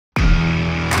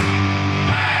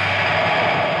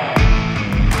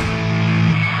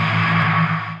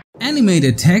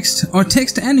Animated text or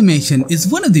text animation is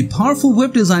one of the powerful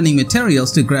web designing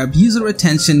materials to grab user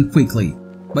attention quickly.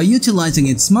 By utilizing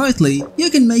it smartly, you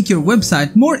can make your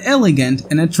website more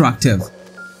elegant and attractive.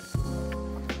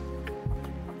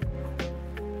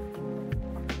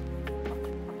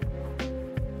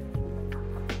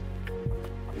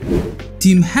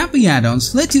 Team Happy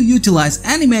Addons let you utilize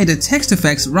animated text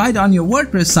effects right on your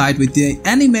WordPress site with the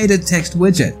animated text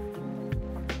widget.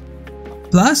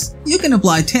 Plus, you can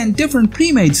apply 10 different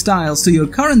pre-made styles to your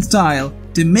current style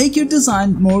to make your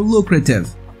design more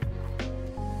lucrative.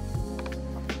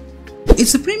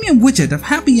 It's a premium widget of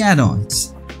Happy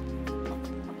Addons.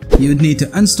 You'd need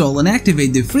to install and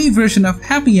activate the free version of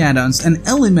Happy Addons and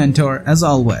Elementor as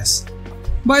always.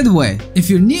 By the way, if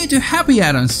you're new to Happy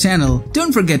Addons channel,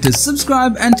 don't forget to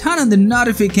subscribe and turn on the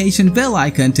notification bell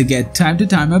icon to get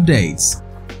time-to-time updates.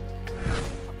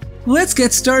 Let's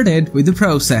get started with the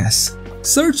process.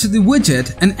 Search the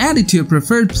widget and add it to your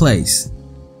preferred place.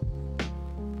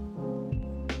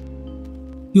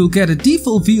 You'll get a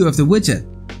default view of the widget.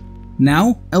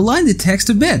 Now, align the text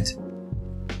a bit.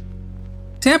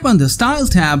 Tap on the Style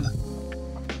tab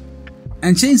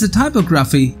and change the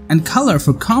typography and color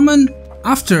for common,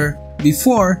 after,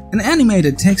 before, and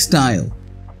animated text style.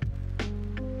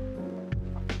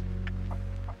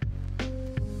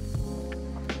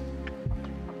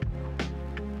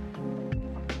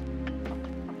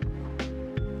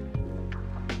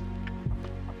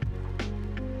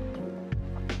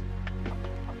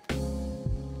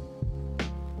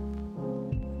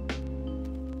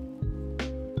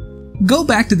 Go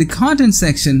back to the content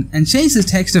section and change the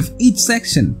text of each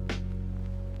section.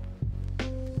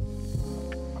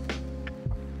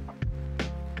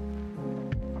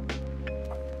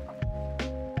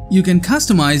 You can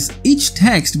customize each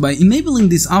text by enabling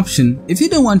this option if you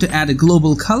don't want to add a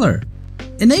global color.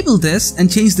 Enable this and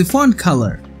change the font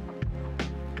color.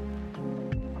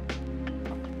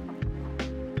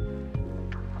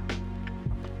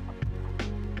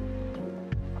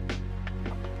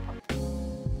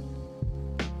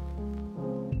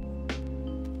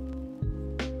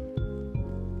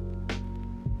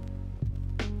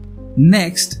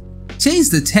 Next, change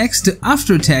the text to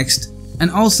after text and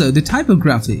also the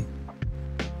typography.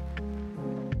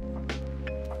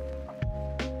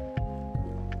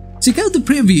 Check out the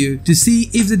preview to see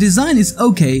if the design is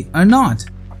okay or not.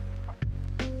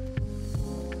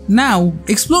 Now,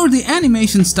 explore the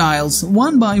animation styles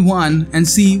one by one and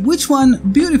see which one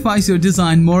beautifies your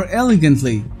design more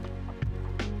elegantly.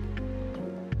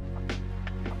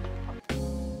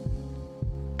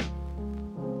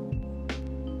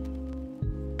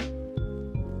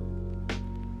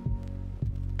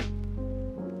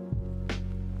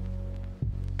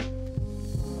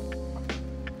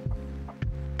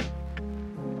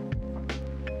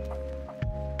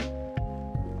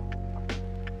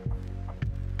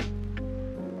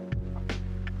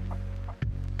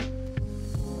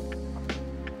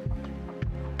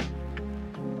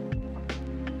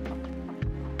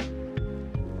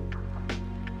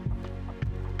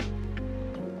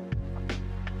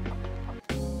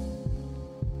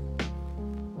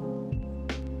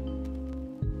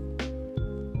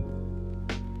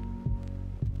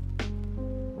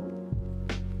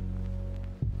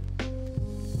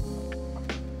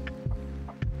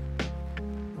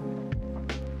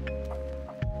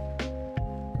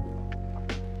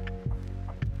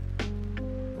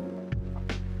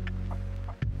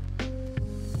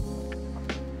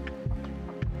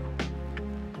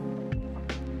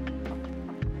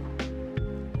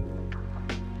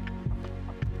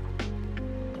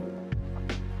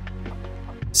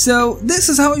 So this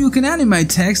is how you can animate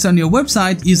text on your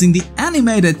website using the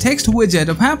animated text widget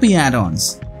of Happy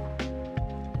Addons.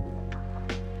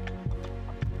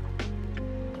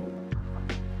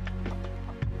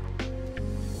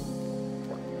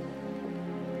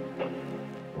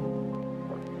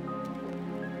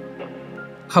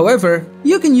 However,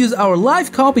 you can use our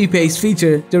LiveCopy paste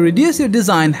feature to reduce your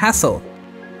design hassle.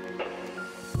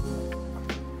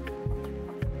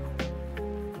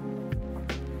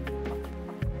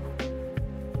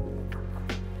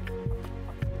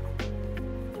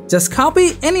 Just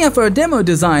copy any of our demo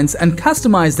designs and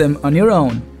customize them on your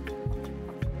own.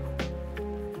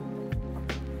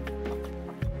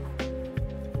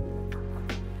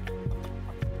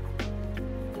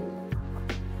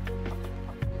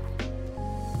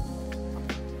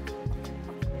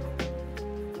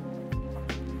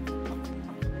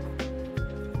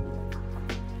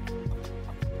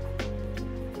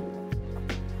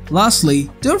 Lastly,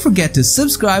 don't forget to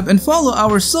subscribe and follow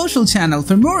our social channel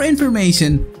for more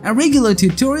information and regular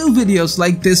tutorial videos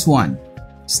like this one.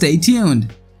 Stay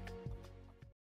tuned!